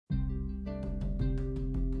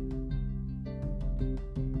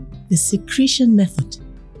the secretion method.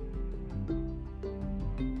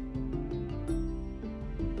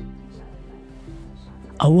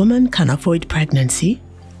 A woman can avoid pregnancy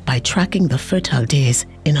by tracking the fertile days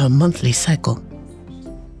in her monthly cycle.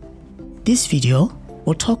 This video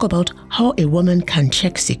will talk about how a woman can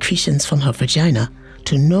check secretions from her vagina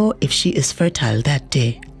to know if she is fertile that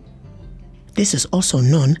day. This is also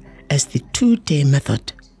known as the 2-day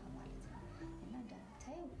method.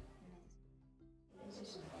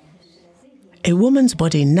 A woman's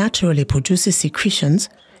body naturally produces secretions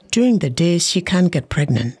during the days she can get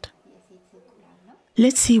pregnant.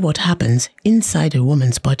 Let's see what happens inside a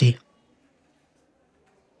woman's body.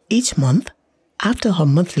 Each month, after her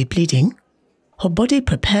monthly bleeding, her body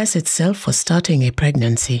prepares itself for starting a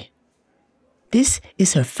pregnancy. This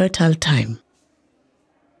is her fertile time.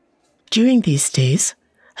 During these days,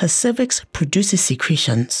 her cervix produces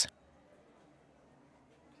secretions.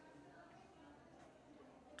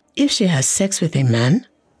 If she has sex with a man,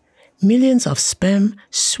 millions of sperm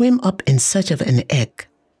swim up in search of an egg.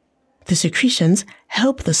 The secretions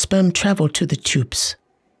help the sperm travel to the tubes.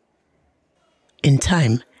 In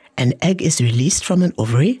time, an egg is released from an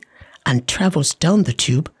ovary and travels down the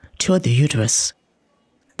tube toward the uterus.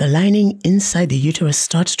 The lining inside the uterus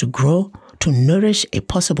starts to grow to nourish a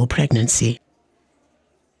possible pregnancy.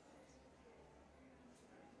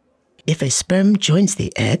 If a sperm joins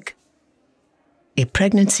the egg, a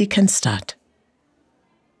pregnancy can start.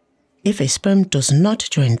 If a sperm does not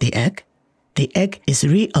join the egg is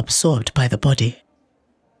reabsorbed by the body.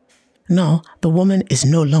 Now, the woman is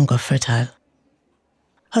no longer fertile.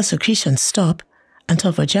 Her secretions stop and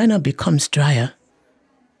her vagina becomes drier.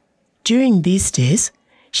 During these days,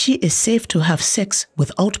 she is safe to have sex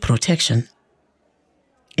without protection.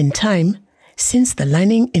 In time, since the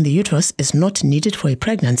lining in the uterus is not needed for a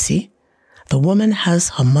pregnancy, the woman has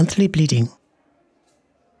her monthly bleeding.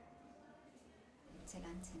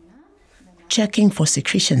 Checking for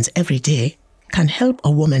secretions every day can help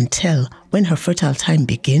a woman tell when her fertile time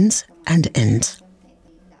begins and ends.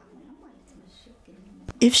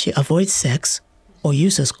 If she avoids sex or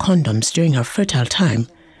uses condoms during her fertile time,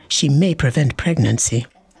 she may prevent pregnancy.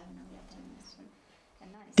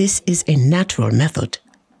 This is a natural method.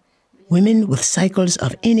 Women with cycles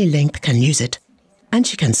of any length can use it, and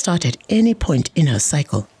she can start at any point in her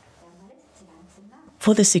cycle.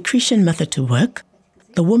 For the secretion method to work,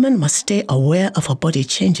 the woman must stay aware of her body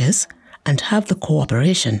changes and have the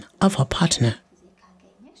cooperation of her partner.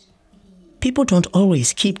 People don't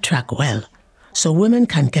always keep track well, so women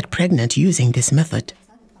can get pregnant using this method.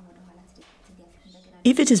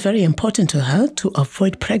 If it is very important to her to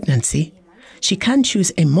avoid pregnancy, she can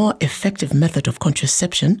choose a more effective method of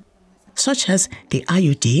contraception, such as the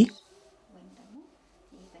IUD,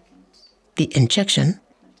 the injection,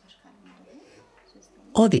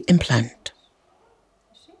 or the implant.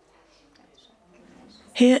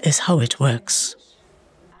 Here is how it works.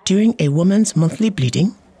 During a woman's monthly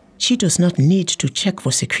bleeding, she does not need to check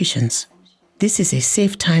for secretions. This is a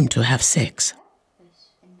safe time to have sex.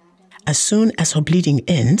 As soon as her bleeding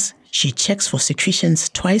ends, she checks for secretions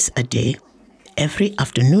twice a day, every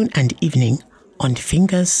afternoon and evening, on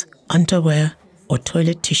fingers, underwear, or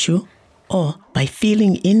toilet tissue, or by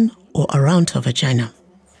feeling in or around her vagina.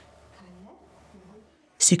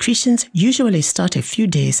 Secretions usually start a few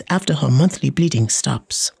days after her monthly bleeding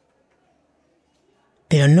stops.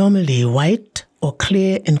 They are normally white or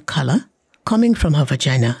clear in color, coming from her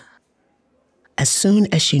vagina. As soon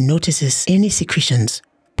as she notices any secretions,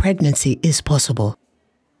 pregnancy is possible.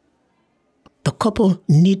 The couple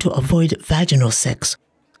need to avoid vaginal sex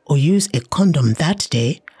or use a condom that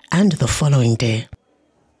day and the following day.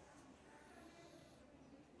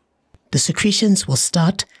 The secretions will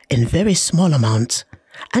start in very small amounts,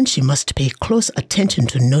 and she must pay close attention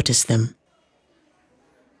to notice them.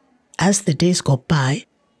 As the days go by,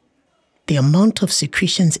 the amount of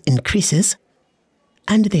secretions increases,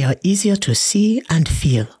 and they are easier to see and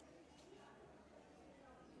feel.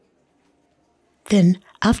 Then,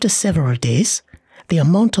 after several days, the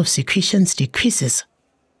amount of secretions decreases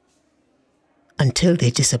until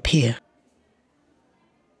they disappear.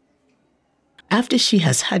 After she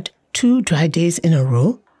has had 2 dry days in a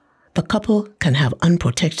row, the couple can have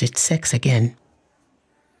unprotected sex again.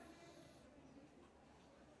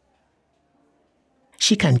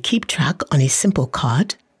 She can keep track on a simple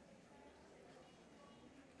card,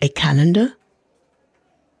 a calendar,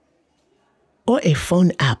 or a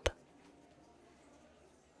phone app.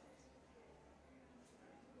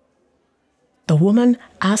 The woman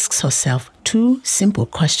asks herself 2 simple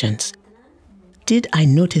questions. Did I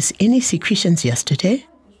notice any secretions yesterday?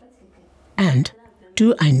 And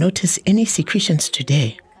do I notice any secretions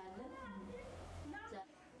today?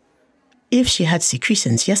 if she had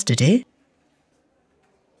secretions yesterday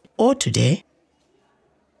or today,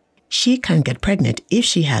 she can get pregnant if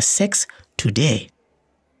she has sex today.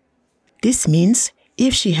 This means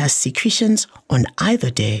if she has secretions on either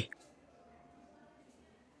day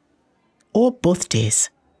or both days,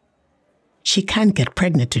 she can get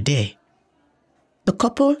pregnant today. The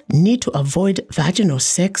couple need to avoid vaginal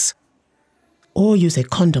sex or use a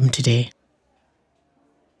condom today.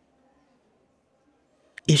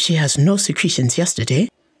 If she has no secretions yesterday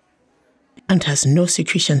and has no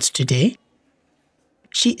secretions today,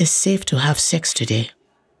 she is safe to have sex today.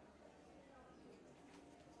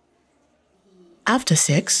 After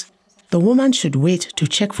sex, the woman should wait to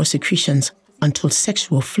check for secretions until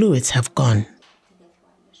sexual fluids have gone.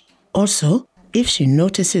 Also, if she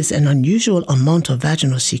notices an unusual amount of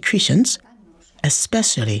vaginal secretions,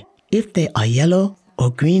 especially if they are yellow or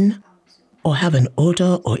green or have an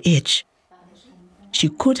odor or itch, she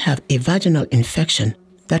could have a vaginal infection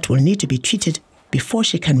that will need to be treated before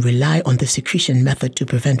she can rely on the secretion method to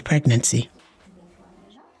prevent pregnancy.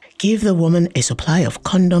 Give the woman a supply of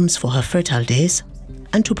condoms for her fertile days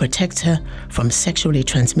and to protect her from sexually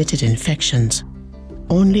transmitted infections.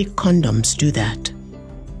 Only condoms do that.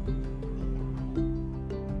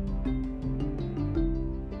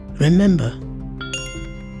 Remember,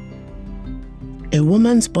 a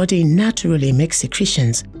woman's body naturally makes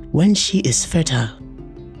secretions when she is fertile.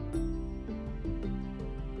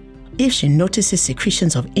 If she notices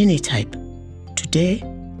secretions of any type, today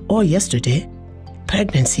or yesterday,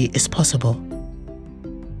 pregnancy is possible.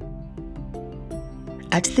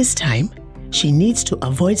 At this time, she needs to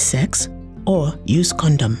avoid sex or use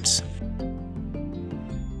condoms.